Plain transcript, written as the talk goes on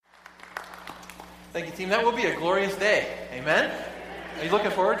Thank you, team. That will be a glorious day. Amen? Are you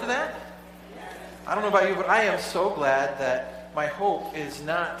looking forward to that? I don't know about you, but I am so glad that my hope is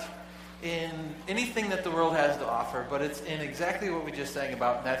not in anything that the world has to offer, but it's in exactly what we just sang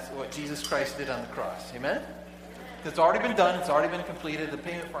about, and that's what Jesus Christ did on the cross. Amen? It's already been done. It's already been completed. The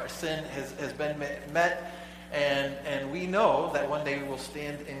payment for our sin has been met, and we know that one day we will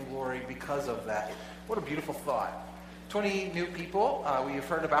stand in glory because of that. What a beautiful thought. 20 new people we have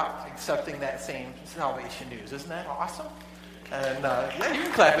heard about accepting that same salvation news. Isn't that awesome? And yeah, you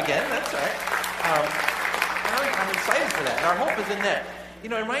can clap again. That's right. I'm excited for that. And our hope is in that. You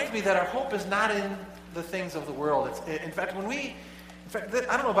know, it reminds me that our hope is not in the things of the world. In fact, I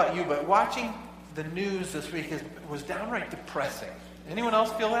don't know about you, but watching the news this week was downright depressing. Anyone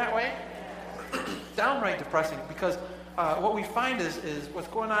else feel that way? Downright depressing, because what we find is what's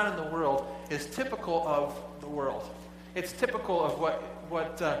going on in the world is typical of the world. It's typical of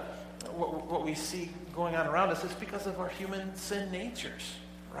what we see going on around us. It's because of our human sin natures,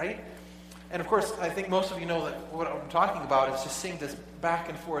 right? And of course, I think most of you know that what I'm talking about is just seeing this back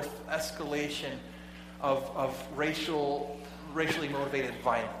and forth escalation of racially motivated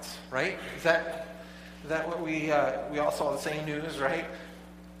violence, right? Is that what we all saw the same news, right?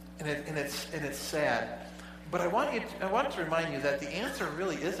 And it's sad. But I want to remind you that the answer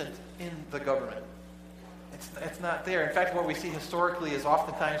really isn't in the government. It's not there. In fact, what we see historically is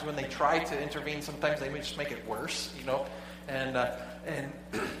oftentimes when they try to intervene, sometimes they may just make it worse, you know.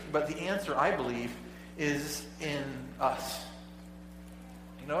 But the answer, I believe, is in us.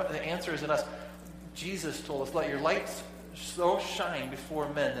 You know, the answer is in us. Jesus told us, "Let your lights so shine before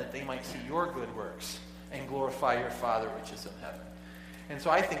men that they might see your good works and glorify your Father which is in heaven." And so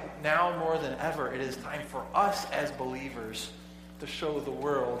I think now more than ever, it is time for us as believers to show the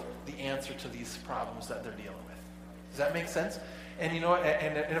world the answer to these problems that they're dealing with. Does that make sense? And you know,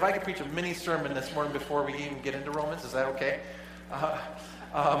 and if I could preach a mini sermon this morning before we even get into Romans, is that okay?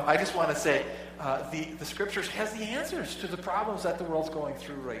 I just want to say the Scriptures has the answers to the problems that the world's going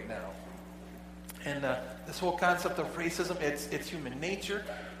through right now. And this whole concept of racism, it's human nature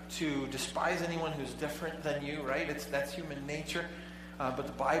to despise anyone who's different than you, right? That's human nature. But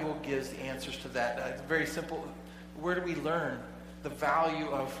the Bible gives the answers to that. It's very simple. Where do we learn the value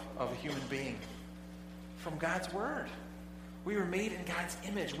of a human being? From God's Word. We were made in God's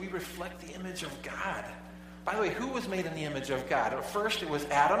image. We reflect the image of God. By the way, who was made in the image of God? At first, it was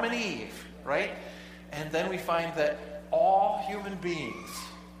Adam and Eve, right? And then we find that all human beings,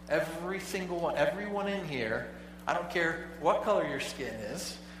 every single one, everyone in here, I don't care what color your skin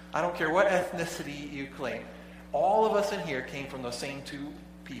is, I don't care what ethnicity you claim, all of us in here came from those same two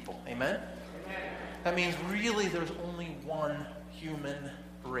people. Amen? Amen. That means really there's only one human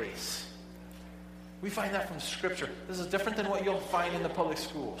race. We find that from Scripture. This is different than what you'll find in the public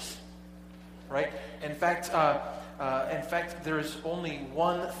schools, right? In fact, there is only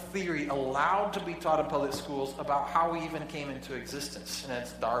one theory allowed to be taught in public schools about how we even came into existence, and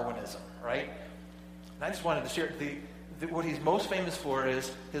that's Darwinism, right? And I just wanted to share what he's most famous for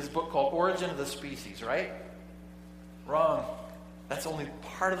is his book called Origin of the Species, right? Wrong. That's only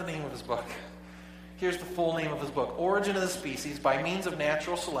part of the name of his book. Here's the full name of his book: Origin of the Species by Means of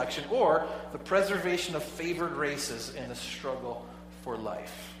Natural Selection, or the Preservation of Favored Races in the Struggle for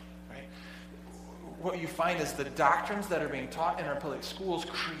Life. Right? What you find is the doctrines that are being taught in our public schools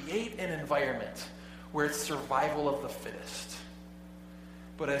create an environment where it's survival of the fittest.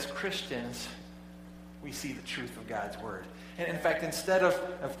 But as Christians, we see the truth of God's Word. And in fact, instead of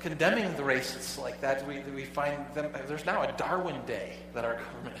condemning the racists like that, we find them. There's now a Darwin Day that our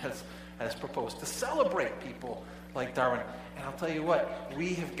government has proposed to celebrate people like Darwin. And I'll tell you what,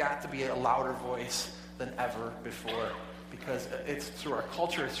 we have got to be a louder voice than ever before, because it's through our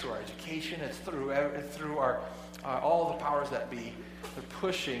culture, it's through our education, it's through our all the powers that be. They're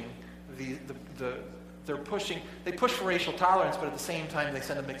pushing they push for racial tolerance, but at the same time they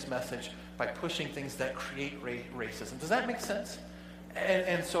send a mixed message by pushing things that create racism. Does that make sense?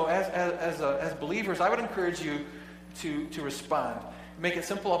 And so as believers, I would encourage you to respond. Make it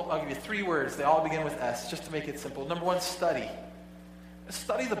simple. I'll give you 3 words. They all begin with S, just to make it simple. Number 1, study.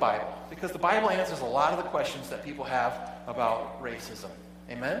 Study the Bible, because the Bible answers a lot of the questions that people have about racism.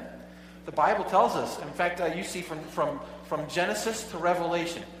 Amen? The Bible tells us. In fact, you see from Genesis to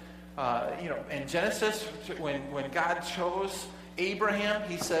Revelation. In Genesis, when God chose Abraham,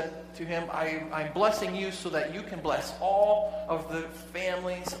 he said to him, I'm blessing you so that you can bless all of the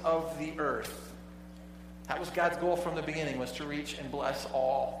families of the earth. That was God's goal from the beginning, was to reach and bless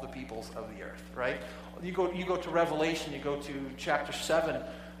all the peoples of the earth, right? You go to Revelation, you go to chapter 7,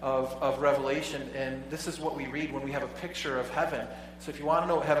 of Revelation, and this is what we read when we have a picture of heaven. So if you want to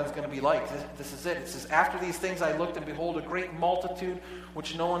know what heaven's going to be like, this is it. It says, "After these things I looked, and behold, a great multitude,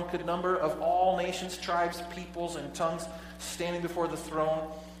 which no one could number, of all nations, tribes, peoples, and tongues, standing before the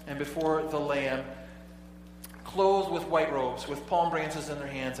throne and before the Lamb, clothed with white robes, with palm branches in their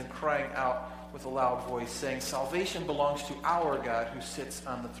hands, and crying out with a loud voice, saying, Salvation belongs to our God who sits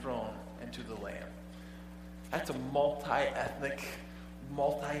on the throne and to the Lamb." That's a multi-ethnic,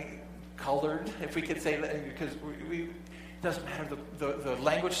 multi-colored, if we could say that, because it doesn't matter the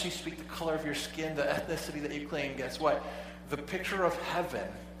language you speak, the color of your skin, the ethnicity that you claim. Guess what? The picture of heaven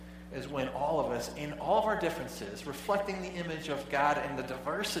is when all of us, in all of our differences, reflecting the image of God and the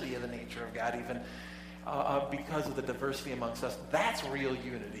diversity of the nature of God, even because of the diversity amongst us, that's real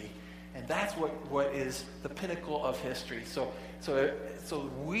unity. And that's what is the pinnacle of history. So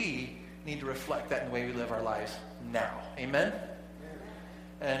we need to reflect that in the way we live our lives now. Amen?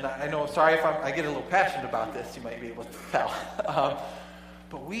 And I know, sorry if I get a little passionate about this, you might be able to tell.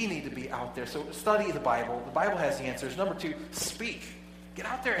 But we need to be out there. So study the Bible. The Bible has the answers. Number 2, speak. Get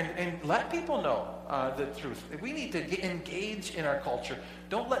out there and let people know the truth. We need to engage in our culture.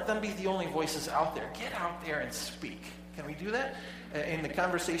 Don't let them be the only voices out there. Get out there and speak. Can we do that? In the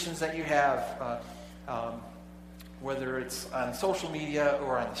conversations that you have, whether it's on social media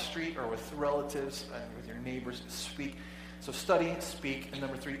or on the street or with relatives and with your neighbors, speak. So study, speak, and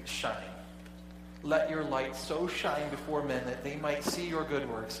number 3, shine. Let your light so shine before men that they might see your good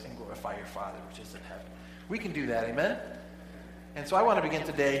works and glorify your Father which is in heaven. We can do that, amen? And so I want to begin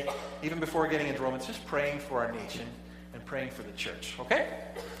today, even before getting into Romans, just praying for our nation and praying for the church, okay?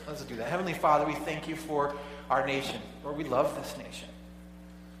 Let's do that. Heavenly Father, we thank you for our nation. Lord, we love this nation.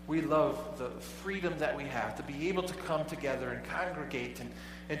 We love the freedom that we have to be able to come together and congregate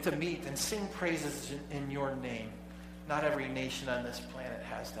and to meet and sing praises in your name. Not every nation on this planet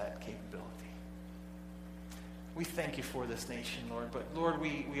has that capability. We thank you for this nation, Lord, but Lord,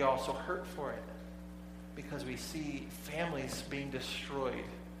 we also hurt for it because we see families being destroyed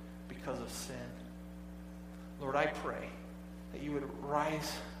because of sin. Lord, I pray that you would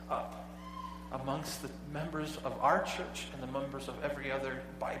rise up amongst the members of our church and the members of every other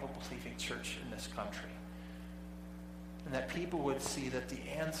Bible-believing church in this country. And that people would see that the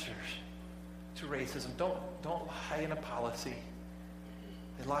answers to racism don't lie in a policy.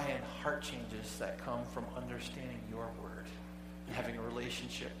 They lie in heart changes that come from understanding your word and having a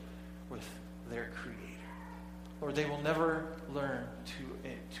relationship with their Creator. Lord, they will never learn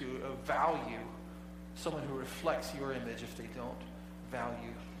to value someone who reflects your image if they don't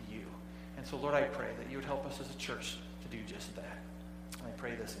value you. And so, Lord, I pray that you would help us as a church to do just that. And I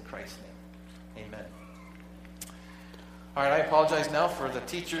pray this in Christ's name. Amen. All right, I apologize now to the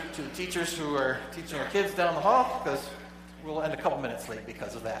teachers who are teaching our kids down the hall, because we'll end a couple minutes late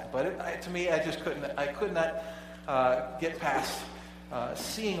because of that. But to me, I could not get past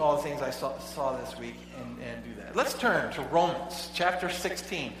seeing all the things I saw this week and do that. Let's turn to Romans chapter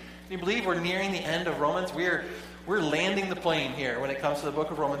 16. Can you believe we're nearing the end of Romans? We're landing the plane here when it comes to the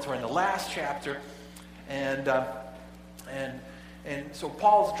book of Romans. We're in the last chapter, and so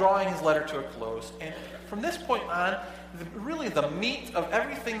Paul's drawing his letter to a close. And from this point on, really the meat of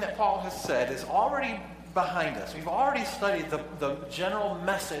everything that Paul has said is already behind us. We've already studied the general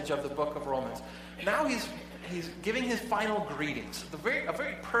message of the book of Romans. Now he's giving his final greetings, a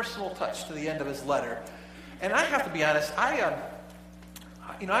very personal touch to the end of his letter. And I have to be honest, I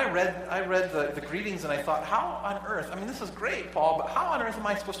read the greetings and I thought, how on earth, I mean, this is great, Paul, but how on earth am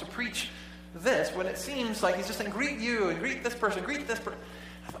I supposed to preach this when it seems like he's just saying, greet you and greet this person, greet this person.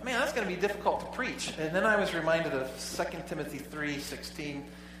 I thought, man, that's going to be difficult to preach. And then I was reminded of 2 Timothy 3:16. It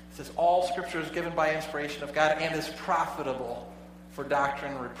says, all scripture is given by inspiration of God and is profitable for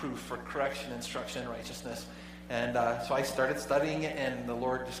doctrine, reproof, for correction, instruction, and righteousness. And so I started studying it, and the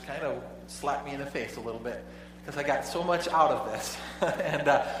Lord just kind of slapped me in the face a little bit because I got so much out of this. and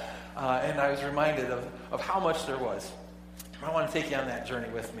I was reminded of how much there was. I want to take you on that journey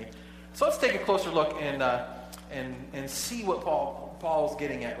with me. So let's take a closer look and see what Paul's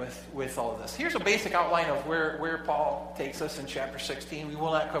getting at with all of this. Here's a basic outline of where Paul takes us in chapter 16. We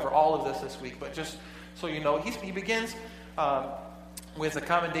will not cover all of this week, but just so you know, he begins with a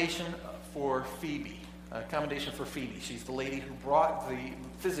commendation for Phoebe. A commendation for Phoebe. She's the lady who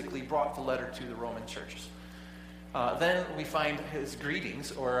physically brought the letter to the Roman churches. Then we find his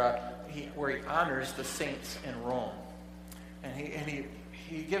greetings, where he honors the saints in Rome, and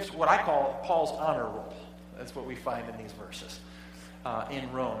he gives what I call Paul's honor roll. That's what we find in these verses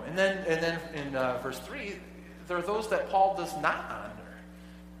in Rome. And then in verse 3, there are those that Paul does not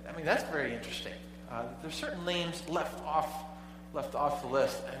honor. I mean, that's very interesting. There's certain names left off left off the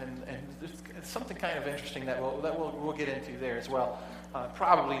list, and it's something kind of interesting that we'll get into there as well,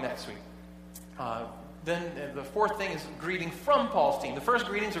 probably next week. Then the fourth thing is greeting from Paul's team. The first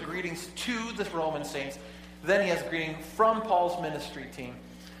greetings are greetings to the Roman saints. Then he has a greeting from Paul's ministry team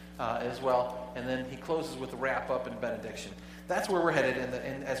as well, and then he closes with a wrap up and benediction. That's where we're headed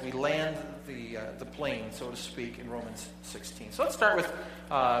as we land the plane, so to speak, in Romans 16. So let's start with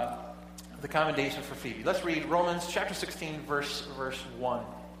the commendation for Phoebe. Let's read Romans chapter 16, verse 1.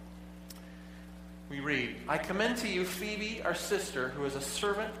 We read, "I commend to you Phoebe, our sister, who is a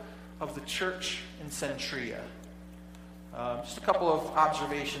servant of the church in Cenchrea." Just a couple of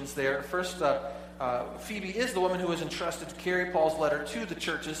observations there. First, Phoebe is the woman who was entrusted to carry Paul's letter to the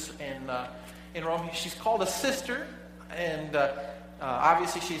churches in Rome. She's called a sister, and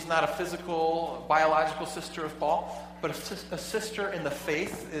obviously she's not a physical, biological sister of Paul, but a sister in the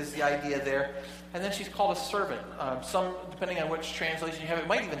faith is the idea there. And then she's called a servant. Some, depending on which translation you have, it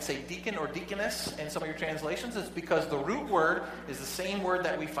might even say deacon or deaconess in some of your translations. It's because the root word is the same word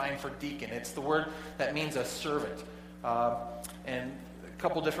that we find for deacon. It's the word that means a servant. And a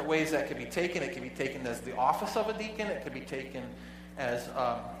couple different ways that could be taken. It can be taken as the office of a deacon. It could be taken as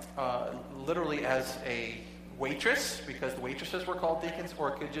literally as a waitress, because the waitresses were called deacons, or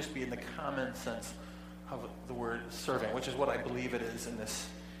it could just be in the common sense of the word servant, which is what I believe it is in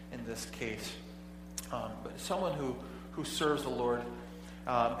this case. But someone who serves the Lord.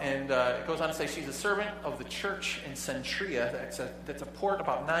 And it goes on to say she's a servant of the church in Cenchrea. That's a port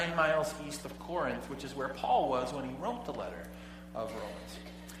about 9 miles east of Corinth, which is where Paul was when he wrote the letter of Romans.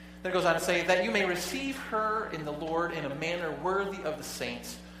 Then it goes on to say that you may receive her in the Lord in a manner worthy of the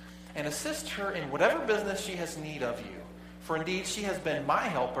saints, and assist her in whatever business she has need of you. For indeed she has been my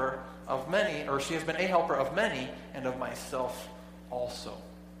helper of many, or she has been a helper of many, and of myself also.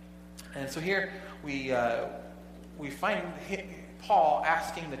 And so here we find Paul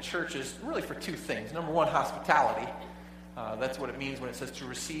asking the churches really for two things. Number one, hospitality. That's what it means when it says to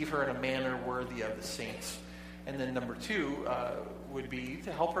receive her in a manner worthy of the saints. And then number two would be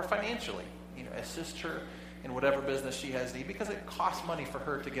to help her financially. Assist her in whatever business she has need, because it costs money for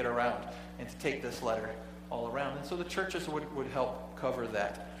her to get around and to take this letter all around. And so the churches would help cover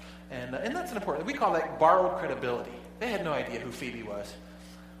that. And that's an important, we call that borrowed credibility. They had no idea who Phoebe was.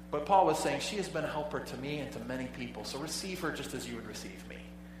 But Paul was saying, she has been a helper to me and to many people, so receive her just as you would receive me.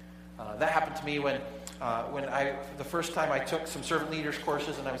 That happened to me when the first time I took some servant leaders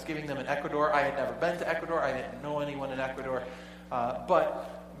courses and I was giving them in Ecuador. I had never been to Ecuador. I didn't know anyone in Ecuador.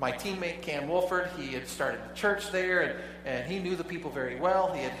 But my teammate, Cam Wolford, he had started the church there, and he knew the people very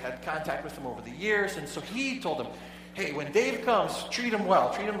well. He had had contact with them over the years, and so he told them, hey, when Dave comes, treat him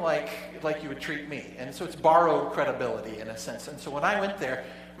well. Treat him like you would treat me. And so it's borrowed credibility in a sense. And so when I went there,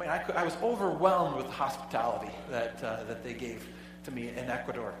 I was overwhelmed with the hospitality that they gave to me in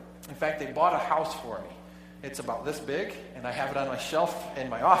Ecuador. In fact, they bought a house for me. It's about this big, and I have it on my shelf in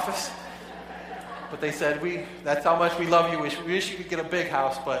my office. But they said, that's how much we love you. We wish you could get a big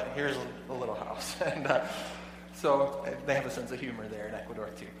house, but here's a little house. And so they have a sense of humor there in Ecuador,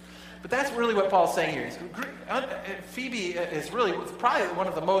 too. But that's really what Paul's saying here. Phoebe is really probably one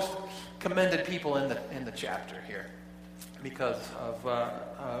of the most commended people in the chapter here because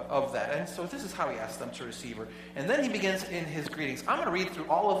of that. And so this is how he asks them to receive her. And then he begins in his greetings. I'm going to read through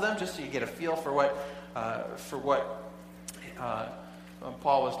all of them just so you get a feel for what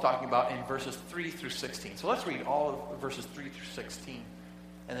Paul was talking about in verses 3 through 16. So let's read all of verses 3 through 16,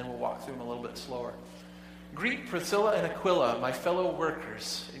 and then we'll walk through them a little bit slower. Greet Priscilla and Aquila, my fellow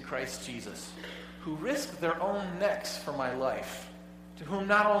workers in Christ Jesus, who risked their own necks for my life, to whom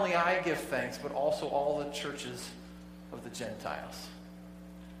not only I give thanks, but also all the churches of the Gentiles.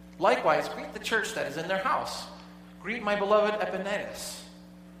 Likewise, greet the church that is in their house. Greet my beloved Epaenetus,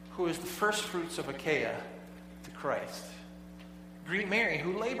 who is the first fruits of Achaia to Christ. Greet Mary,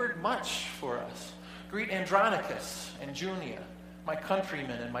 who labored much for us. Greet Andronicus and Junia, my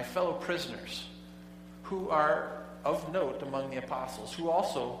countrymen and my fellow prisoners, who are of note among the apostles, who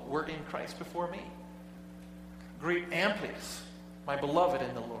also were in Christ before me. Greet Amplias, my beloved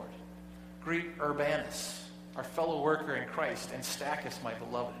in the Lord. Greet Urbanus, our fellow worker in Christ, and Stachys, my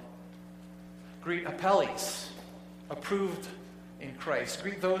beloved. Greet Apelles, approved in Christ.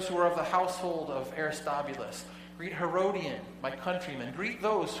 Greet those who are of the household of Aristobulus. Greet Herodian, my countrymen. Greet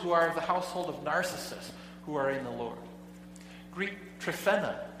those who are of the household of Narcissus, who are in the Lord. Greet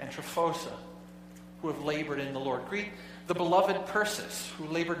Tryphena and Tryphosa, who have labored in the Lord. Greet the beloved Persis, who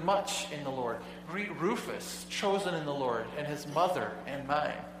labored much in the Lord. Greet Rufus, chosen in the Lord, and his mother and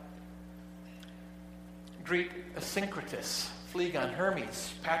mine. Greet Asyncritus, Phlegon,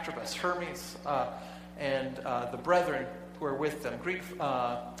 Hermes, Patrobas, Hermes, and the brethren who are with them. Greet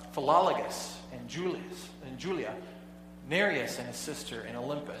Philologus and Julia, Nereus and his sister, and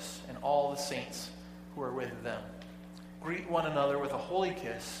Olympus, and all the saints who are with them. Greet one another with a holy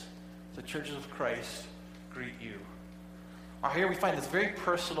kiss. The churches of Christ greet you. Here we find this very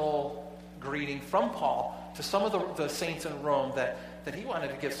personal greeting from Paul to some of the saints in Rome that he wanted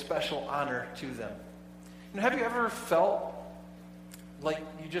to give special honor to them. Have you ever felt like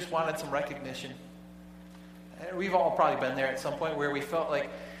you just wanted some recognition? We've all probably been there at some point where we felt like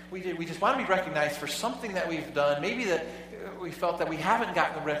we just want to be recognized for something that we've done. Maybe that we felt that we haven't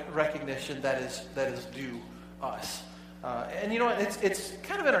gotten the recognition that is due us. And you know what? It's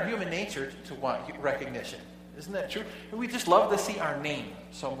kind of in our human nature to want recognition. Isn't that true? We just love to see our name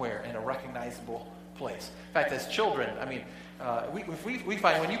somewhere in a recognizable place. In fact, as children, we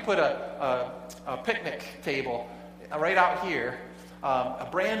find when you put a picnic table right out here, a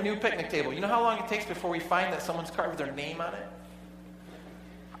brand new picnic table, you know how long it takes before we find that someone's carved their name on it?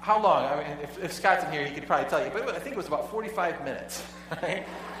 How long? If Scott's in here, he could probably tell you. But I think it was about 45 minutes, right?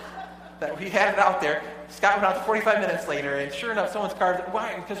 That we had it out there. Scott went out 45 minutes later, and sure enough, someone's carved it.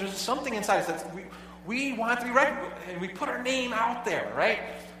 Why? Because there's something inside us that we want to be recognized, and we put our name out there, right?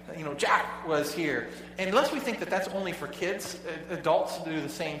 Jack was here. And unless we think that that's only for kids, adults do the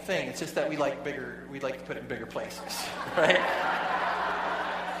same thing. It's just that we like to put it in bigger places, right?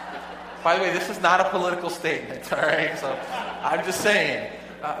 By the way, this is not a political statement, all right? So I'm just saying,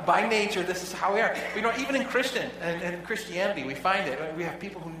 by nature, this is how we are. Even in Christianity, we find it. We have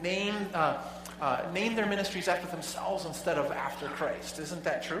people who name their ministries after themselves instead of after Christ. Isn't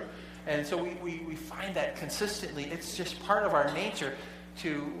that true? And so we find that consistently. It's just part of our nature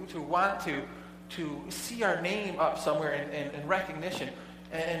to want to see our name up somewhere in recognition.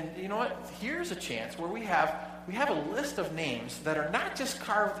 And you know what? Here's a chance where we have a list of names that are not just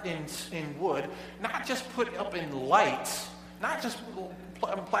carved in wood, not just put up in lights, not just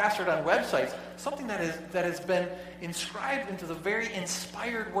plastered on websites, something that has been inscribed into the very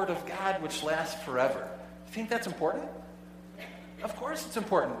inspired Word of God, which lasts forever. You think that's important? Of course it's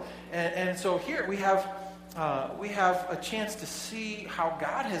important. And so here we have a chance to see how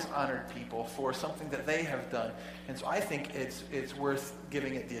God has honored people for something that they have done. And so I think it's worth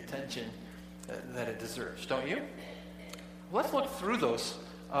giving it the attention that it deserves, don't you? Let's look through those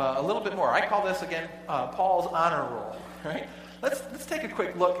a little bit more. I call this, again, Paul's honor roll, right? Let's take a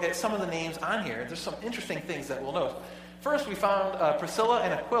quick look at some of the names on here. There's some interesting things that we'll note. First, we found Priscilla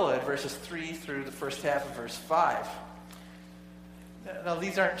and Aquila in verses 3 through the first half of verse 5. Now,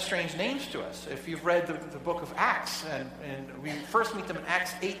 these aren't strange names to us. If you've read the book of Acts, and we first meet them in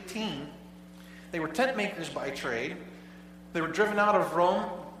Acts 18, they were tent makers by trade. They were driven out of Rome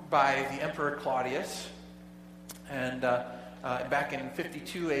by the Emperor Claudius, and back in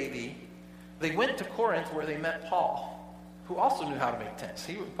 52 AD. They went to Corinth where they met Paul, who also knew how to make tents.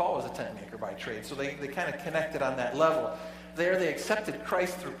 Paul was a tent maker by trade, so they kind of connected on that level. There they accepted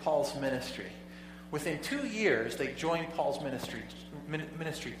Christ through Paul's ministry. Within 2 years, they joined Paul's ministry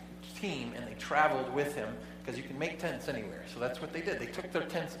team, and they traveled with him, because you can make tents anywhere. So that's what they did. They took their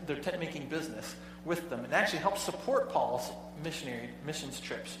tent-making business with them and actually helped support Paul's missions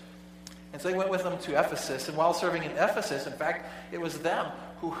trips. And so they went with them to Ephesus, and while serving in Ephesus, in fact, it was them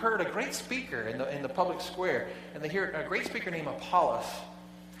who heard a great speaker in the public square, and they heard a great speaker named Apollos,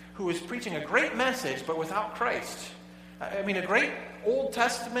 who was preaching a great message, but without Christ. A great Old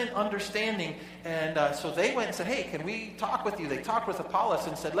Testament understanding. And so they went and said, hey, can we talk with you? They talked with Apollos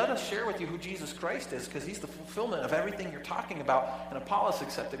and said, let us share with you who Jesus Christ is, because he's the fulfillment of everything you're talking about. And Apollos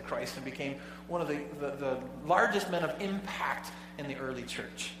accepted Christ and became one of the largest men of impact in the early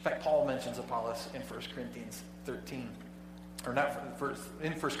church. In fact, Paul mentions Apollos in 1 Corinthians 13. Or not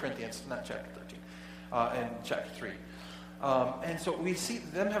in 1 Corinthians, not chapter 13, in chapter 3. And so we see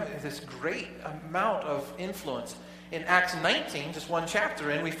them having this great amount of influence. In Acts 19, just one chapter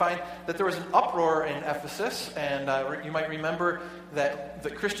in, we find that there was an uproar in Ephesus, and you might remember that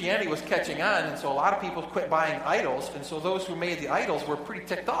Christianity was catching on, and so a lot of people quit buying idols, and so those who made the idols were pretty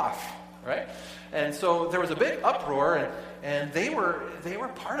ticked off, right? And so there was a big uproar, and they were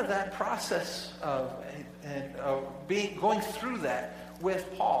part of that process of going through that with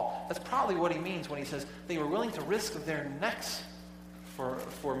Paul. That's probably what he means when he says they were willing to risk their necks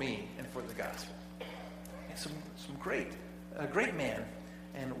for me and for the gospel. A great man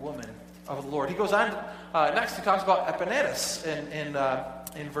and woman of the Lord. He goes on, next he talks about Epaenetus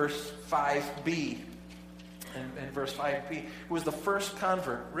in verse 5b. In verse 5b, who was the first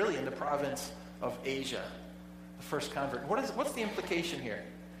convert, really, in the province of Asia. The first convert. What's the implication here?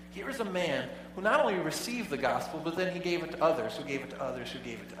 Here is a man who not only received the gospel, but then he gave it to others, who gave it to others, who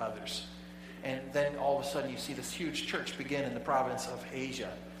gave it to others. And then all of a sudden you see this huge church begin in the province of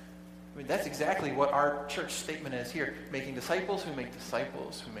Asia. I mean, that's exactly what our church statement is here. Making disciples who make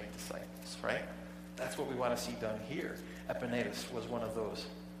disciples who make disciples, right? That's what we want to see done here. Epaenetus was one of those.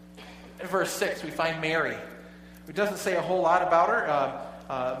 In verse 6, we find Mary. It doesn't say a whole lot about her,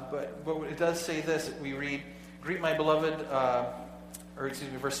 but it does say this. We read, greet my beloved,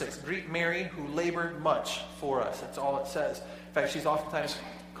 verse 6, greet Mary who labored much for us. That's all it says. In fact, she's oftentimes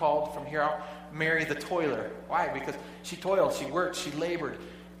called from here out Mary the toiler. Why? Because she toiled, she worked, she labored.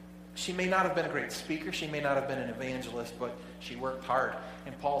 She may not have been a great speaker, she may not have been an evangelist, but she worked hard.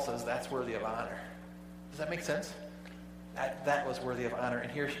 And Paul says that's worthy of honor. Does that make sense? That was worthy of honor.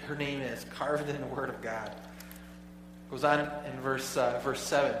 And here her name is carved in the Word of God. Goes on in verse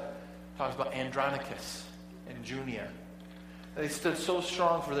 7. Talks about Andronicus and Junia. They stood so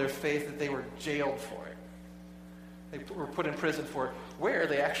strong for their faith that they were jailed for it. They were put in prison for it, where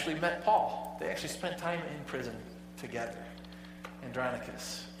they actually met Paul. They actually spent time in prison together.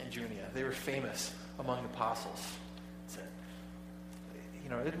 Andronicus and Junia. They were famous among the apostles.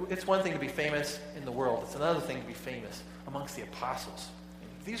 It's one thing to be famous in the world. It's another thing to be famous amongst the apostles.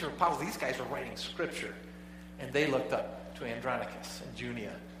 These are apostles. These guys were writing scripture. And they looked up to Andronicus and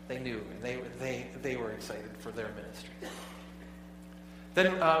Junia. They knew, and they were excited for their ministry.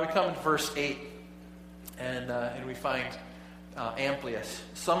 Then we come to verse 8, and we find Amplias.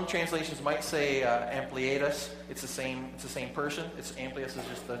 Some translations might say Ampliatus. It's the same person. Amplias is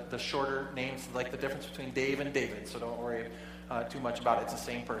just the shorter names, like the difference between Dave and David. So don't worry too much about it. It's the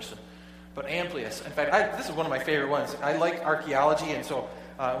same person. But Amplias, in fact, this is one of my favorite ones. I like archaeology, and so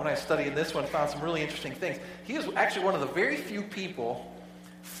when I studied this one, found some really interesting things. He is actually one of the very few people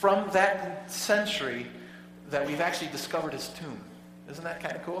from that century that we've actually discovered his tomb. Isn't that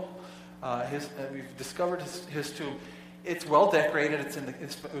kind of cool? We've discovered his tomb. It's well decorated.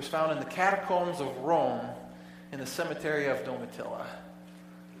 It was found in the catacombs of Rome in the cemetery of Domitilla.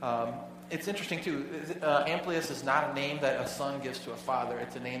 It's interesting, too. Amplias is not a name that a son gives to a father.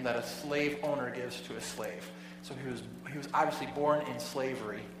 It's a name that a slave owner gives to a slave. So he was obviously born in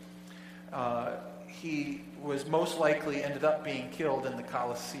slavery. He was most likely ended up being killed in the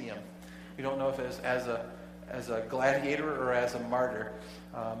Colosseum. We don't know if it was as a gladiator or as a martyr.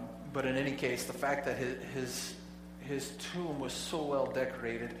 But in any case, the fact that his tomb was so well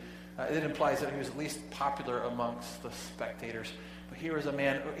decorated, it implies that he was at least popular amongst the spectators. But here was a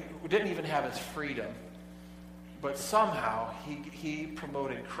man who didn't even have his freedom, but somehow he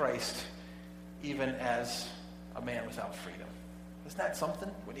promoted Christ even as a man without freedom. Isn't that something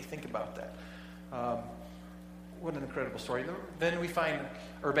when you think about that? What an incredible story. Then we find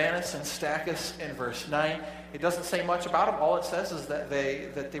Urbanus and Stachys in verse 9. It doesn't say much about them. All it says is that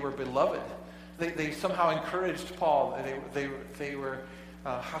they were beloved. They somehow encouraged Paul. They were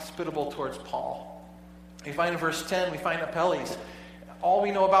hospitable towards Paul. We find in verse 10, we find Apelles. All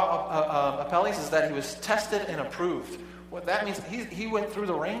we know about Apelles is that he was tested and approved. What that means, he went through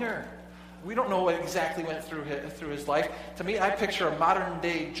the ringer. We don't know what exactly went through his life. To me, I picture a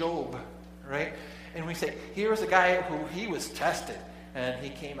modern-day Job, right? And we say, here's a guy who he was tested, and he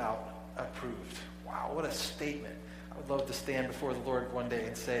came out approved. Wow, what a statement. I would love to stand before the Lord one day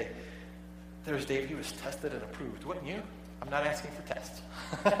and say, there's Dave, he was tested and approved. Wouldn't you? I'm not asking for tests.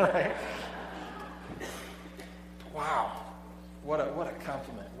 Right? Wow. What a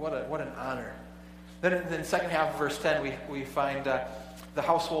compliment. What an honor. Then in the second half of verse 10, we find the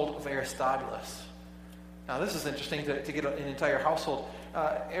household of Aristobulus. Now this is interesting to get an entire household.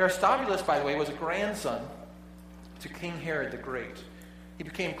 Aristobulus, by the way, was a grandson to King Herod the Great. He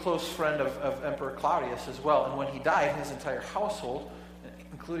became a close friend of Emperor Claudius as well. And when he died, his entire household,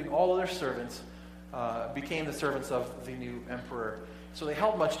 including all other servants, became the servants of the new emperor. So they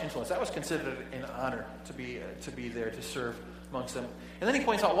held much influence. That was considered an honor to be there to serve amongst them. And then he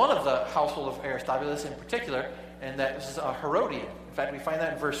points out one of the household of Aristobulus in particular, and that is Herodian. In fact, we find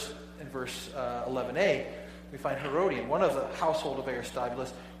that in verse 11a. We find Herodian, one of the household of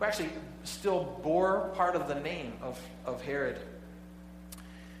Aristobulus, who actually still bore part of the name of Herod.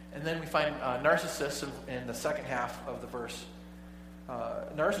 And then we find Narcissus in the second half of the verse.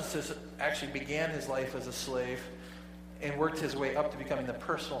 Narcissus actually began his life as a slave and worked his way up to becoming the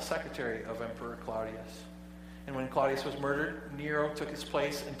personal secretary of Emperor Claudius. And when Claudius was murdered, Nero took his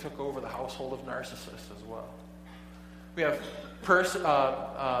place and took over the household of Narcissus as well. We have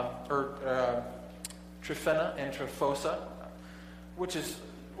Tryphena and Tryphosa, which is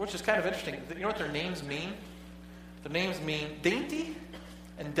kind of interesting. You know what their names mean? Their names mean dainty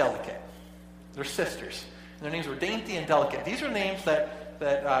and delicate. They're sisters. And their names were dainty and delicate. These are names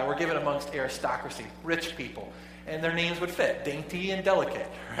that were given amongst aristocracy, rich people. And their names would fit, dainty and delicate,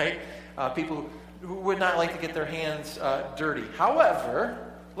 right? people who would not like to get their hands dirty. However,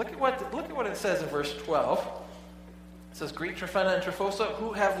 look at what it says in verse 12. It says, "Greet Tryphena and Tryphosa,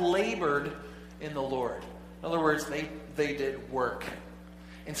 who have labored in the Lord." In other words, they did work.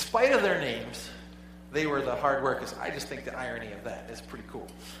 In spite of their names, they were the hard workers. I just think the irony of that is pretty cool.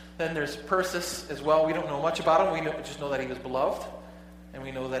 Then there's Persis as well. We don't know much about him. We just know that he was beloved, and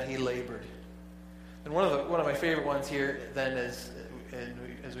we know that he labored. And one of my favorite ones here then is,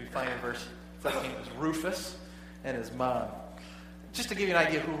 as we find in verse 13, was Rufus and his mom. Just to give you an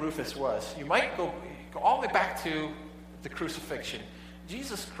idea who Rufus was, you might go all the way back to the crucifixion.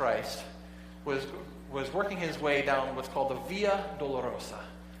 Jesus Christ was working his way down what's called the Via Dolorosa.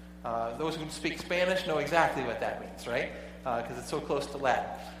 Those who speak Spanish know exactly what that means, right? Because it's so close to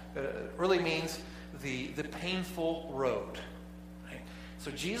Latin. It really means the painful road. Right? So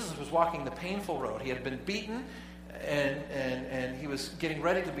Jesus was walking the painful road. He had been beaten, and he was getting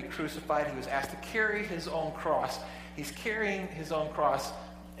ready to be crucified. He was asked to carry his own cross. He's carrying his own cross,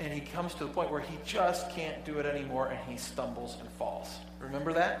 and he comes to the point where he just can't do it anymore, and he stumbles and falls.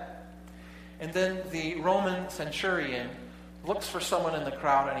 Remember that? And then the Roman centurion looks for someone in the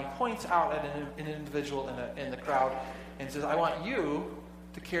crowd, and he points out at an individual in the crowd and says, "I want you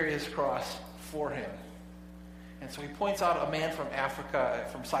to carry his cross for him." And so he points out a man from Africa,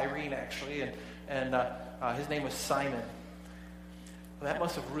 from Cyrene actually, and his name was Simon. Well, that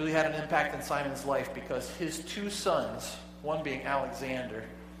must have really had an impact in Simon's life, because his two sons, one being Alexander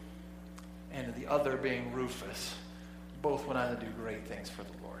and the other being Rufus, both went on to do great things for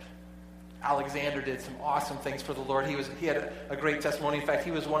the Lord. Alexander did some awesome things for the Lord. He had a great testimony. In fact,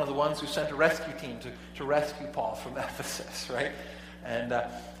 he was one of the ones who sent a rescue team to rescue Paul from Ephesus, right? And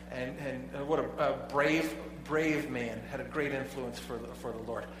what a brave man, had a great influence for the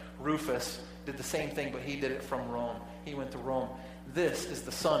Lord. Rufus did the same thing, but he did it from Rome. He went to Rome. This is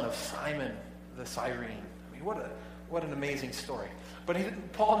the son of Simon the Cyrene. I mean, what an amazing story. But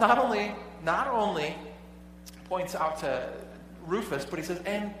Paul not only points out to Rufus, but he says,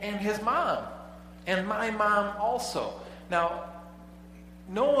 and his mom, and my mom also. Now,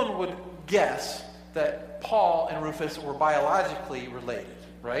 no one would guess that Paul and Rufus were biologically related,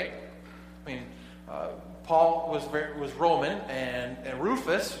 right? I mean, Paul was Roman, and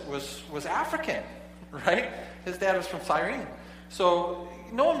Rufus was African, right? His dad was from Cyrene. So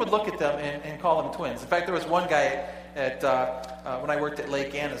no one would look at them and call them twins. In fact, there was one guy when I worked at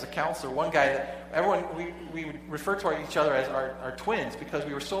Lake Ann as a counselor, one guy that we would refer to each other as our twins, because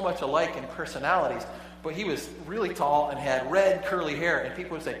we were so much alike in personalities. But he was really tall and had red curly hair, and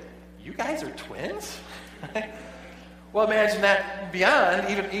people would say, "You guys are twins?" Well, imagine that beyond,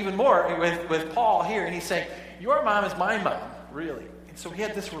 even more with Paul here, and he's saying, "Your mom is my mom," really. And so he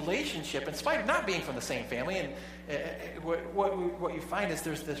had this relationship, in spite of not being from the same family. And what you find is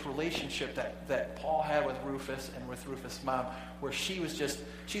there's this relationship that Paul had with Rufus and with Rufus' mom, where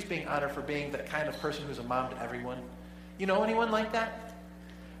she's being honored for being that kind of person who's a mom to everyone. You know anyone like that?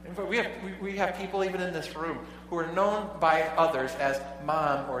 In fact, we have people even in this room who are known by others as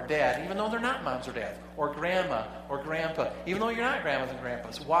mom or dad, even though they're not moms or dads, or grandma or grandpa, even though you're not grandmas and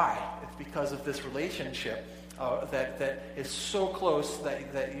grandpas. Why? It's because of this relationship that is so close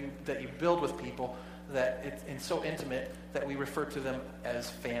that you build with people, that it's so intimate that we refer to them as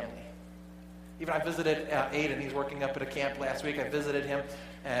family. Even I visited Aiden. He's working up at a camp last week. I visited him,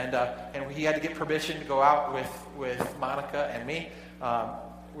 and he had to get permission to go out with Monica and me,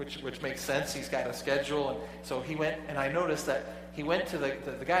 which makes sense. He's got a schedule, and so he went. And I noticed that he went to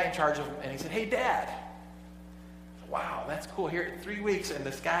the guy in charge of him, and he said, "Hey, Dad." Wow, that's cool. Here 3 weeks, and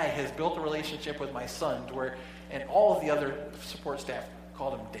this guy has built a relationship with my son, and all of the other support staff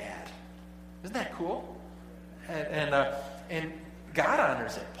called him Dad. Isn't that cool? And God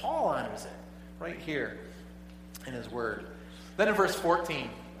honors it. Paul honors it right here in his word. Then in verse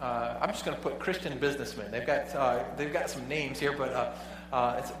 14, I'm just going to put Christian businessmen. They've got some names here, but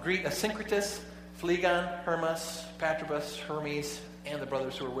it's Greek: Asyncritus, Phlegon, Hermas, Patrobus, Hermes, and the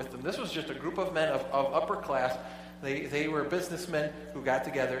brothers who were with them. This was just a group of men of upper class. They were businessmen who got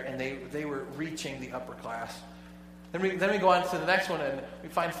together, and they were reaching the upper class. Then we go on to the next one, and we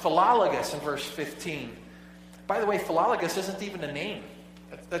find Philologus in verse 15. By the way, Philologus isn't even a name.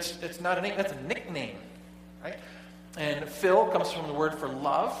 It's not a name. That's a nickname, right? And Phil comes from the word for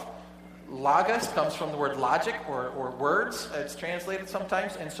love. Logos comes from the word logic or words. It's translated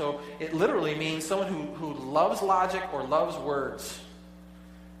sometimes, and so it literally means someone who loves logic or loves words.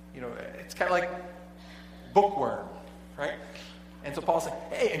 You know, it's kind of like bookworm, right? And so Paul's saying,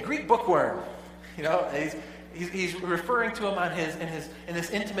 "Hey, a Greek bookworm," you know. He's referring to him in this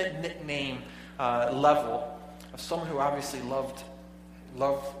intimate nickname level of someone who obviously loved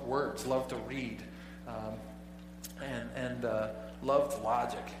loved words, loved to read, and loved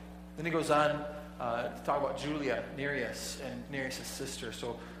logic. Then he goes on to talk about Julia, Nereus, and Nereus' sister.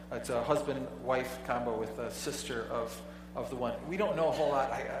 So it's a husband-wife combo with a sister of the one. We don't know a whole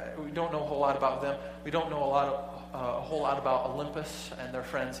lot. We don't know a whole lot about them. We don't know a whole lot about Olympus and their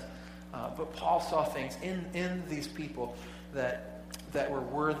friends. But Paul saw things in these people that were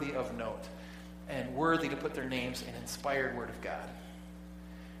worthy of note and worthy to put their names in inspired Word of God.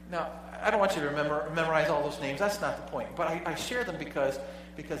 Now, I don't want you to memorize all those names. That's not the point. But I share them because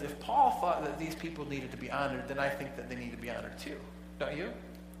if Paul thought that these people needed to be honored, then I think that they need to be honored too. Don't you?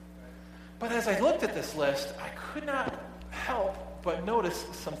 But as I looked at this list, I could not help but notice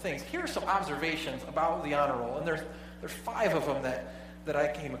some things. Here are some observations about the honor roll, and there's 5 of them that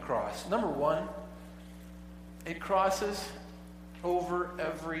I came across. Number 1, it crosses over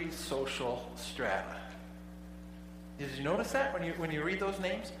every social strata. Did you notice that when you read those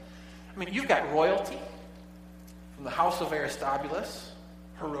names? I mean, you've got royalty from the house of Aristobulus,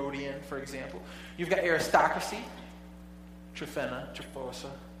 Herodian, for example. You've got aristocracy, Tryphena, Tryphosa.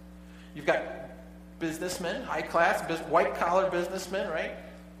 You've got businessmen, high class, white-collar businessmen, right?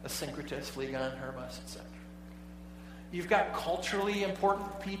 Asyncritus, Phlegon, Hermas, etc. You've got culturally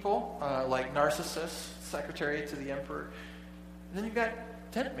important people like Narcissus, secretary to the emperor. And then you've got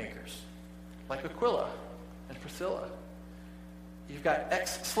tent makers like Aquila and Priscilla. You've got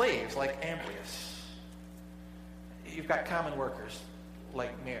ex-slaves like Amplius. You've got common workers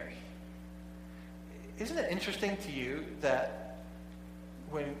like Mary. Isn't it interesting to you that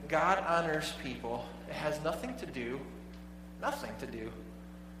when God honors people, it has nothing to do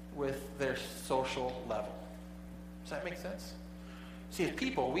with their social level? Does that make sense? See, as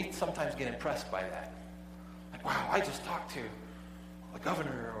people, we sometimes get impressed by that. Like, wow, I just talked to a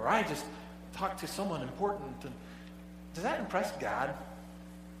governor, or I just talked to someone important. And does that impress God?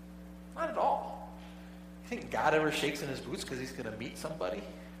 Not at all. You think God ever shakes in his boots because he's going to meet somebody?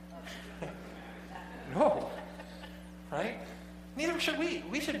 No. Right? Neither should we.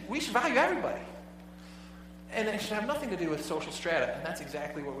 We should value everybody. And it should have nothing to do with social strata, and that's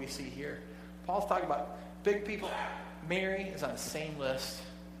exactly what we see here. Paul's talking about big people. Mary is on the same list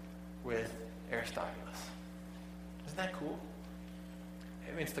with Aristobulus. Isn't that cool?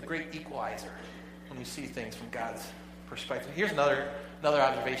 I mean, it's the great equalizer when we see things from God's perspective. Here's another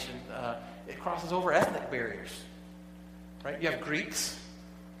observation. It crosses over ethnic barriers. Right? You have Greeks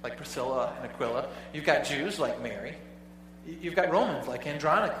like Priscilla and Aquila. You've got Jews like Mary. You've got Romans like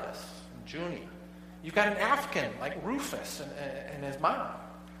Andronicus and Junia. You've got an African like Rufus and his mom.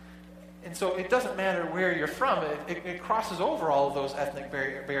 And so it doesn't matter where you're from. It crosses over all of those ethnic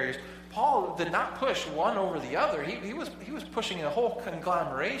barriers. Paul did not push one over the other. He was pushing a whole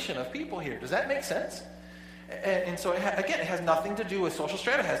conglomeration of people here. Does that make sense? And so, it has nothing to do with social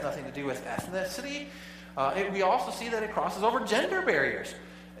strata. It has nothing to do with ethnicity. We also see that it crosses over gender barriers.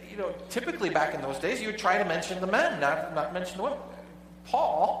 You know, typically back in those days, you would try to mention the men, not mention the women.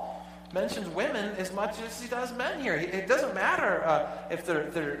 Paul mentions women as much as he does men here. It doesn't matter if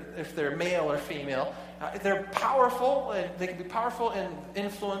they're male or female. They're powerful, and they can be powerful in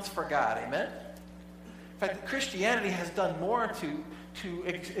influence for God. Amen? In fact, Christianity has done more to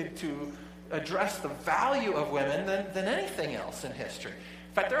address the value of women than anything else in history.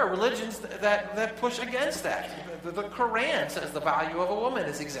 In fact, there are religions that push against that. The Quran says the value of a woman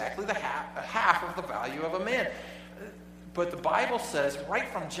is exactly half of the value of a man. But the Bible says, right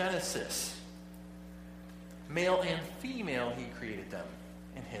from Genesis, male and female, he created them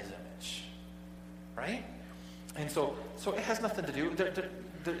in his image. Right? And so it has nothing to do.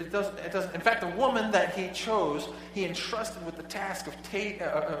 It doesn't. In fact, the woman that he chose, he entrusted with the task of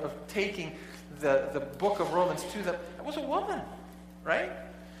taking the book of Romans to them. It was a woman, right?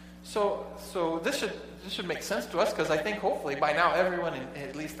 So this should make sense to us, because I think hopefully by now everyone,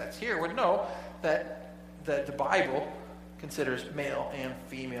 at least that's here, would know that the Bible considers male and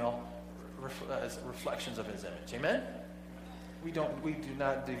female as reflections of his image. Amen? We do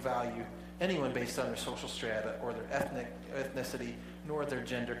not devalue anyone based on their social strata or their ethnicity, nor their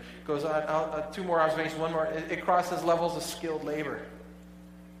gender. Goes on, 2 more observations, one more. It crosses levels of skilled labor.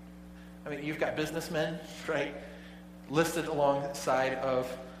 I mean, you've got businessmen, right, listed alongside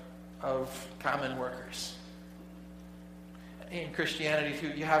of common workers. In Christianity, too,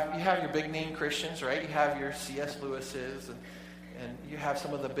 you have your big name Christians, right? You have your C.S. Lewis's, and you have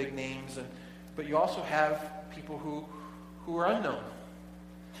some of the big names, but you also have people who are unknown.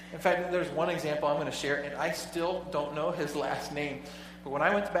 In fact, there's one example I'm going to share, and I still don't know his last name. But when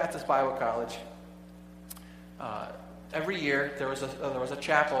I went to Baptist Bible College, every year there was a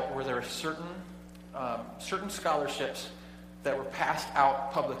chapel where there were certain scholarships that were passed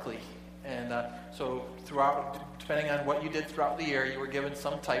out publicly. And so throughout, depending on what you did throughout the year, you were given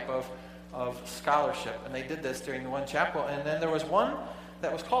some type of scholarship. And they did this during the one chapel. And then there was one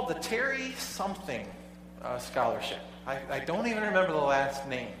that was called the Terry something scholarship. I don't even remember the last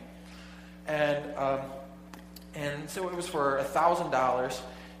name. And so it was for $1,000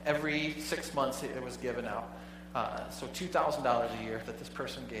 every 6 months it was given out. So $2,000 a year that this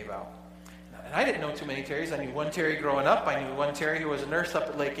person gave out. And I didn't know too many Terrys. I knew one Terry growing up. I knew one Terry who was a nurse up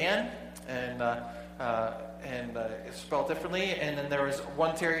at Lake Ann, and it's spelled differently. And then there was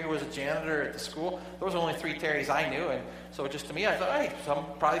one Terry who was a janitor at the school. There was only 3 Terrys I knew, and so just to me, I thought, hey,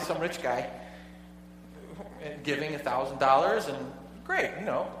 probably some rich guy giving $1,000, and great,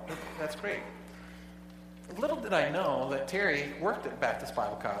 that's great. Little did I know that Terry worked at Baptist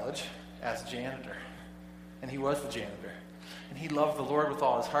Bible College as a janitor, and he was the janitor. And he loved the Lord with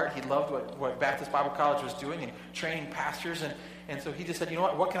all his heart. He loved what Baptist Bible College was doing and training pastors. And so he just said, you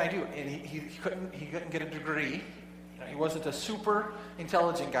know what can I do? And he couldn't get a degree. He wasn't a super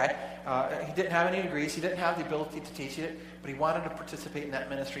intelligent guy. He didn't have any degrees. He didn't have the ability to teach it, but he wanted to participate in that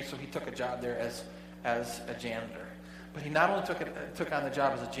ministry, so he took a job there as a janitor. But he not only took on the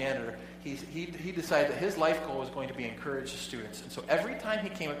job as a janitor, he decided that his life goal was going to be encourage the students. And so every time he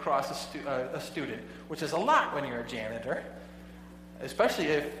came across a student, which is a lot when you're a janitor, especially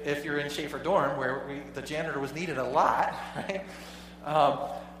if you're in Schaefer Dorm, where the janitor was needed a lot, right?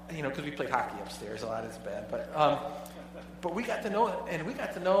 Because we played hockey upstairs, a lot is bad. But we got to know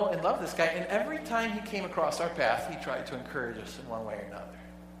and love this guy. And every time he came across our path, he tried to encourage us in one way or another.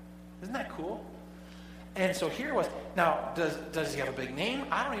 Isn't that cool? And so here was, now, does he have a big name?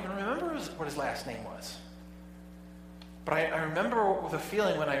 I don't even remember what his last name was. But I remember the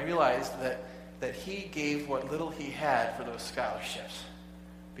feeling when I realized that he gave what little he had for those scholarships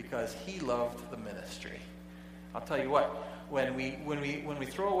because he loved the ministry. I'll tell you what, when we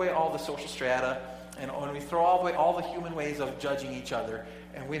throw away all the social strata and when we throw away all the human ways of judging each other,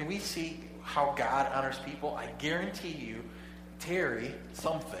 and when we see how God honors people, I guarantee you, Terry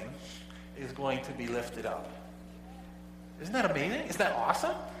something is going to be lifted up. Isn't that amazing? Isn't that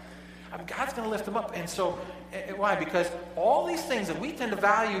awesome? God's going to lift them up. And so, why? Because all these things that we tend to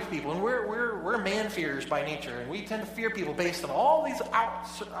value people, and we're man-fearers by nature, and we tend to fear people based on all these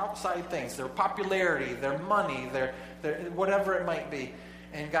outside things, their popularity, their money, their whatever it might be.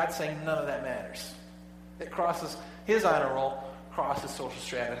 And God's saying none of that matters. It crosses his honor roll, crosses social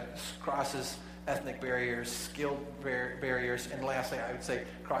strata, crosses ethnic barriers, skill barriers, and lastly, I would say,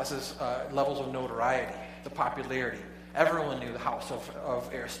 crosses levels of notoriety, the popularity. Everyone knew the house of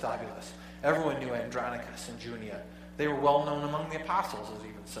Aristobulus. Everyone knew Andronicus and Junia. They were well known among the apostles, as it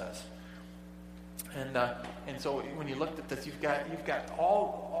even says. And so when you looked at this, you've got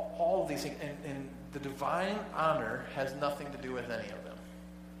all of these things, and the divine honor has nothing to do with any of them.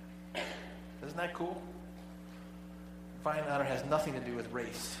 Isn't that cool? Divine honor has nothing to do with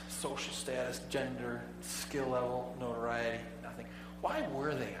race, social status, gender, skill level, notoriety, nothing. Why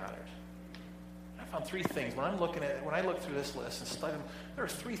were they honored? I found 3 things. When I look through this list and study them, there are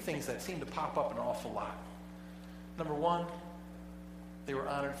 3 things that seem to pop up an awful lot. Number 1, they were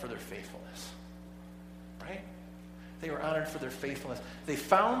honored for their faithfulness. Right? They were honored for their faithfulness. They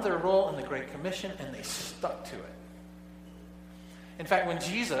found their role in the Great Commission and they stuck to it. In fact, when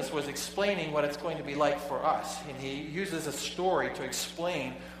Jesus was explaining what it's going to be like for us, and he uses a story to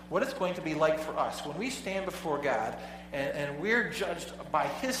explain what it's going to be like for us, when we stand before God and we're judged by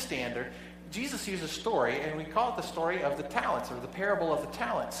his standard, Jesus used a story, and we call it the story of the talents, or the parable of the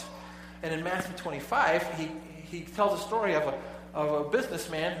talents. And in Matthew 25, he tells a story of a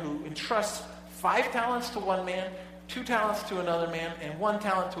businessman who entrusts 5 talents to one man, 2 talents to another man, and 1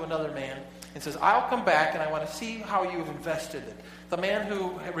 talent to another man, and says, I'll come back and I want to see how you've invested it. The man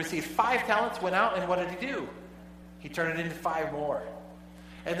who had received 5 talents went out, and what did he do? He turned it into 5 more.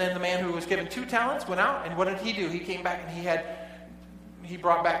 And then the man who was given 2 talents went out, and what did he do? He came back and he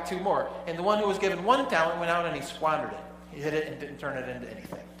brought back 2 more. And the one who was given 1 talent went out and he squandered it. He hid it and didn't turn it into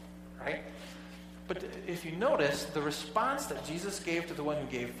anything. Right? But if you notice, the response that Jesus gave to the one who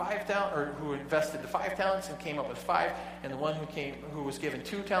gave 5 talents, or who invested the 5 talents and came up with 5, and the one who was given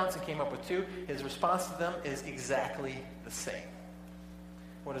 2 talents and came up with 2, his response to them is exactly the same.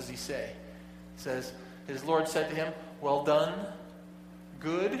 What does he say? He says, his Lord said to him, well done,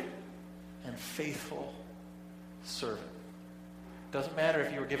 good and faithful servant. Doesn't matter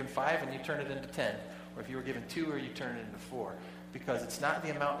if you were given 5 and you turn it into 10, or if you were given 2 or you turn it into 4, because it's not the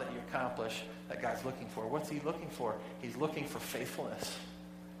amount that you accomplish that God's looking for. What's he looking for? He's looking for faithfulness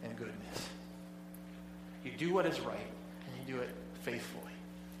and goodness. You do what is right, and you do it faithfully.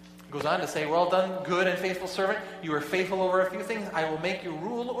 It goes on to say, well done, good and faithful servant. You are faithful over a few things. I will make you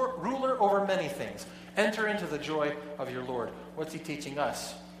ruler over many things. Enter into the joy of your Lord. What's he teaching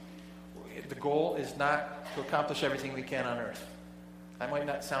us? The goal is not to accomplish everything we can on earth. That might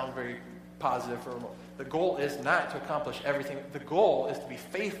not sound very positive or remote. The goal is not to accomplish everything. The goal is to be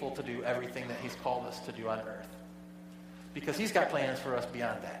faithful to do everything that he's called us to do on earth. Because he's got plans for us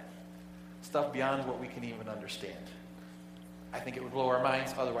beyond that. Stuff beyond what we can even understand. I think it would blow our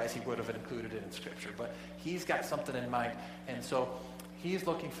minds. Otherwise, he would have included it in Scripture. But he's got something in mind. And so he's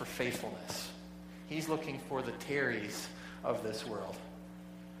looking for faithfulness. He's looking for the Terrys of this world.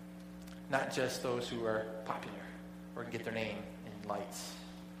 Not just those who are popular or can get their name in lights.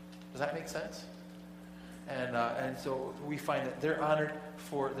 Does that make sense? And so we find that they're honored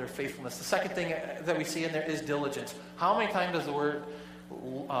for their faithfulness. The second thing that we see in there is diligence. How many times does the word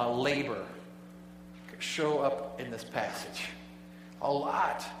labor show up in this passage? A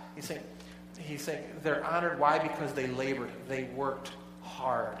lot. He's saying they're honored. Why? Because they labored. They worked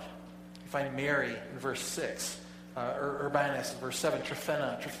hard. You find Mary in verse 6, Urbanus in verse 7,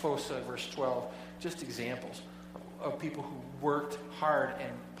 Tryphena, Tryphosa, verse 12. Just examples of people who worked hard,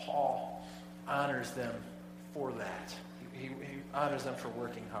 and Paul honors them for that. He honors them for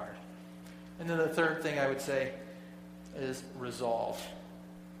working hard. And then the third thing I would say is resolve.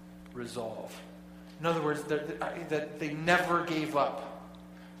 Resolve. In other words, that they never gave up.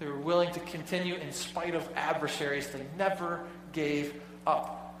 They were willing to continue in spite of adversaries. They never gave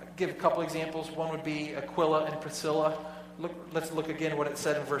up. I'll give a couple examples. One would be Aquila and Priscilla. Let's look again at what it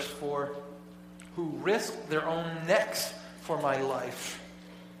said in verse 4. Who risked their own necks for my life,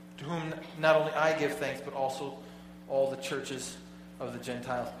 to whom not only I give thanks, but also all the churches of the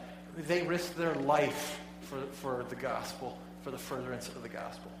Gentiles. They risked their life for the gospel, for the furtherance of the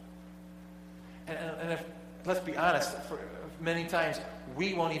gospel. And if, let's be honest, for many times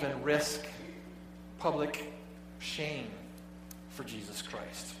we won't even risk public shame for Jesus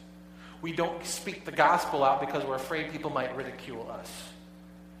Christ. We don't speak the gospel out because we're afraid people might ridicule us.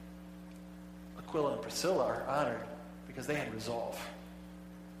 Aquila and Priscilla are honored because they had resolve.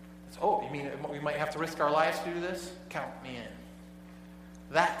 Oh, you mean we might have to risk our lives to do this? Count me in.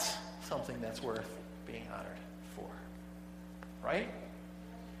 That's something that's worth being honored for. Right?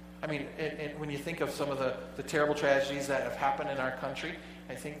 I mean, when you think of some of the terrible tragedies that have happened in our country,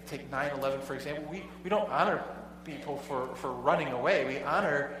 I think take 9/11, for example, we don't honor people for running away. We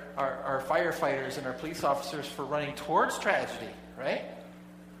honor our firefighters and our police officers for running towards tragedy, right?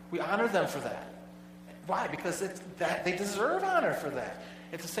 We honor them for that. Why? Because they deserve honor for that.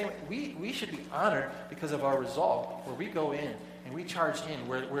 It's the same. We should be honored because of our resolve, where we go in and we charge in,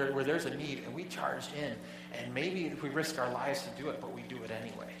 where there's a need, and we charge in. And maybe if we risk our lives to do it, but we do it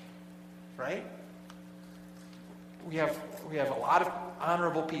anyway. Right? We have a lot of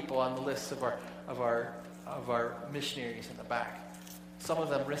honorable people on the list of our missionaries in the back. Some of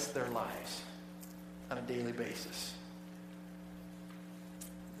them risk their lives on a daily basis.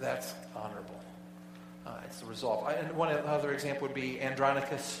 That's honorable. It's the resolve. And one other example would be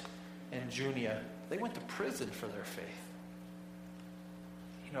Andronicus and Junia. They went to prison for their faith.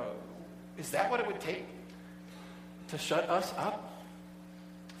 You know, is that what it would take to shut us up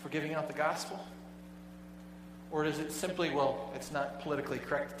for giving out the gospel? Or is it simply, well, it's not politically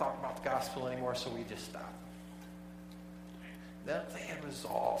correct to talk about the gospel anymore, so we just stop? They had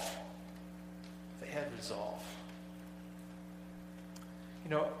resolve. They had resolve.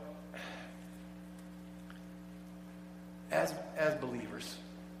 You know, as believers,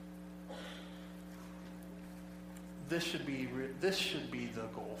 this should be the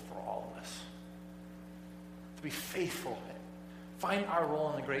goal for all of us. To be faithful. Find our role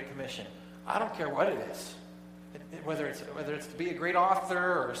in the Great Commission. I don't care what it is. Whether it's to be a great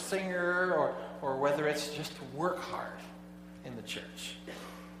author or a singer or whether it's just to work hard in the church.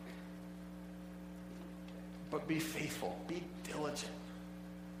 But be faithful. Be diligent.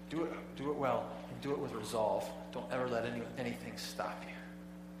 Do it well, and do it with resolve. Don't ever let anything stop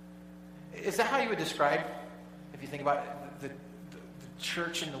you. Is that how you would describe, if you think about the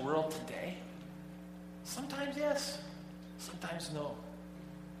church in the world today? Sometimes yes, sometimes no.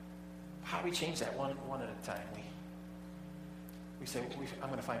 How do we change that one at a time? We say, I'm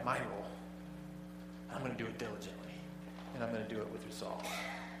going to find my role. I'm going to do it diligently, and I'm going to do it with resolve.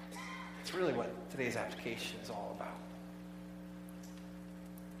 It's really what today's application is all about.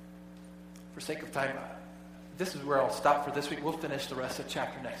 For sake of time, this is where I'll stop for this week. We'll finish the rest of the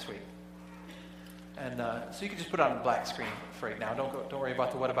chapter next week. And so you can just put it on the black screen for right now. Don't worry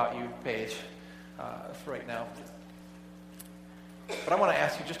about the What About You page for right now. But I want to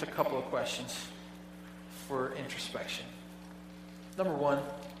ask you just a couple of questions for introspection. Number one,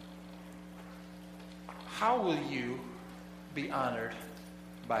 how will you be honored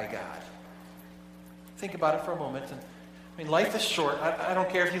by God? Think about it for a moment. And, life is short. I don't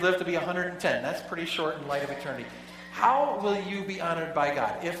care if you live to be 110. That's pretty short in light of eternity. How will you be honored by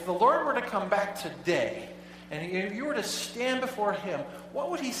God? If the Lord were to come back today and you were to stand before him, what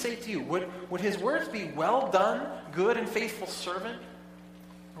would he say to you? Would his words be, well done, good and faithful servant?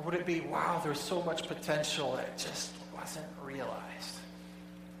 Or would it be, wow, there's so much potential that just wasn't realized?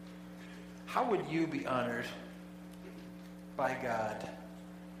 How would you be honored by God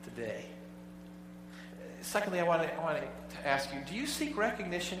today? Secondly, I want to ask you, do you seek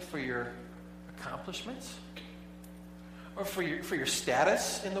recognition for your accomplishments? Or for your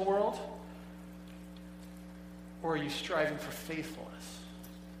status in the world? Or are you striving for faithfulness,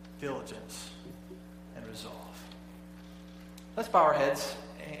 diligence, and resolve? Let's bow our heads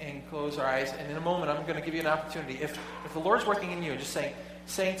and close our eyes. And in a moment, I'm going to give you an opportunity. If the Lord's working in you, just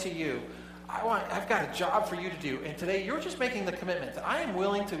saying to you, I've got a job for you to do. And today, you're just making the commitment that I am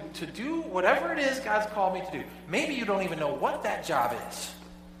willing to do whatever it is God's called me to do. Maybe you don't even know what that job is.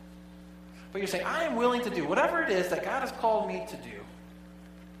 But you're saying, I am willing to do whatever it is that God has called me to do.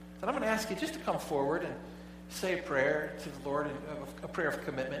 Then I'm going to ask you just to come forward and say a prayer to the Lord, a prayer of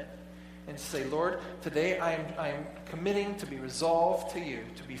commitment. And say, Lord, today I am committing to be resolved to you,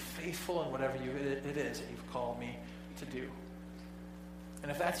 to be faithful in whatever it is that you've called me to do. And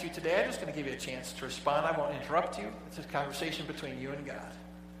if that's you today, I'm just going to give you a chance to respond. I won't interrupt you. It's a conversation between you and God.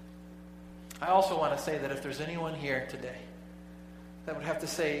 I also want to say that if there's anyone here today that would have to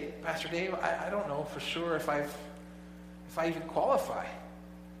say, Pastor Dave, I don't know for sure if I even qualify.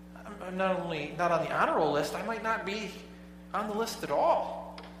 I'm not on the honor roll list, I might not be on the list at all.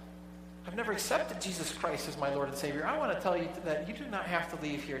 I've never accepted Jesus Christ as my Lord and Savior. I want to tell you that you do not have to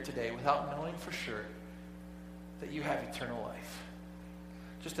leave here today without knowing for sure that you have eternal life.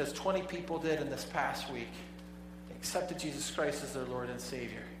 Just as 20 people did in this past week, they accepted Jesus Christ as their Lord and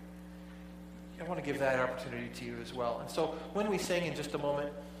Savior. I want to give that opportunity to you as well. And so when we sing in just a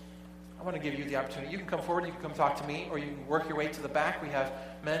moment, I want to give you the opportunity. You can come forward, you can come talk to me, or you can work your way to the back. We have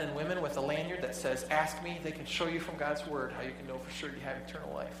men and women with a lanyard that says, ask me. They can show you from God's Word how you can know for sure you have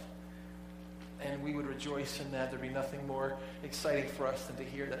eternal life. And we would rejoice in that. There'd be nothing more exciting for us than to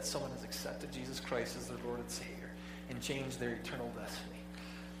hear that someone has accepted Jesus Christ as their Lord and Savior and changed their eternal destiny.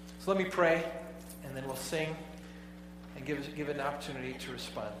 So let me pray, and then we'll sing and give it an opportunity to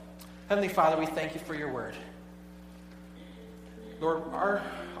respond. Heavenly Father, we thank you for your word. Lord,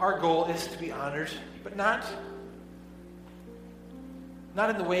 our goal is to be honored, but not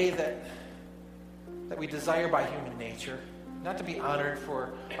in the way that we desire by human nature. Not to be honored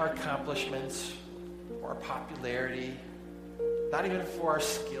for our accomplishments or our popularity, not even for our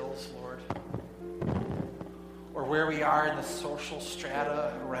skills, Lord, or where we are in the social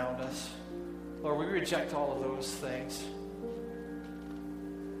strata around us. Lord, we reject all of those things.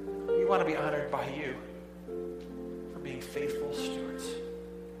 We want to be honored by you for being faithful stewards.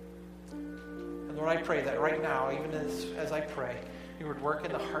 And Lord, I pray that right now, even as I pray, you would work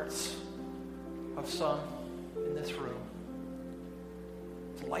in the hearts of some in this room.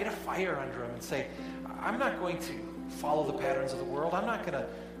 To light a fire under them and say, I'm not going to follow the patterns of the world. I'm not going to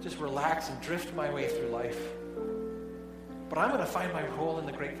just relax and drift my way through life. But I'm going to find my role in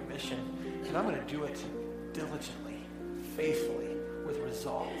the Great Commission, and I'm going to do it diligently, faithfully, with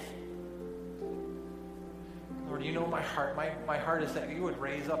resolve. Lord, you know my heart. My heart is that you would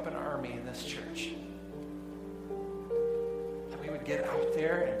raise up an army in this church. That we would get out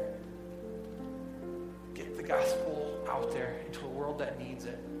there and get the gospel out there into a world that needs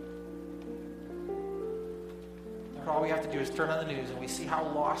it. Lord, all we have to do is turn on the news and we see how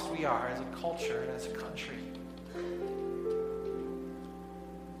lost we are as a culture and as a country.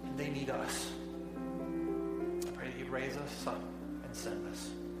 And they need us. I pray that you'd raise us up and send us.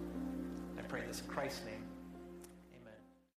 I pray this in Christ's name.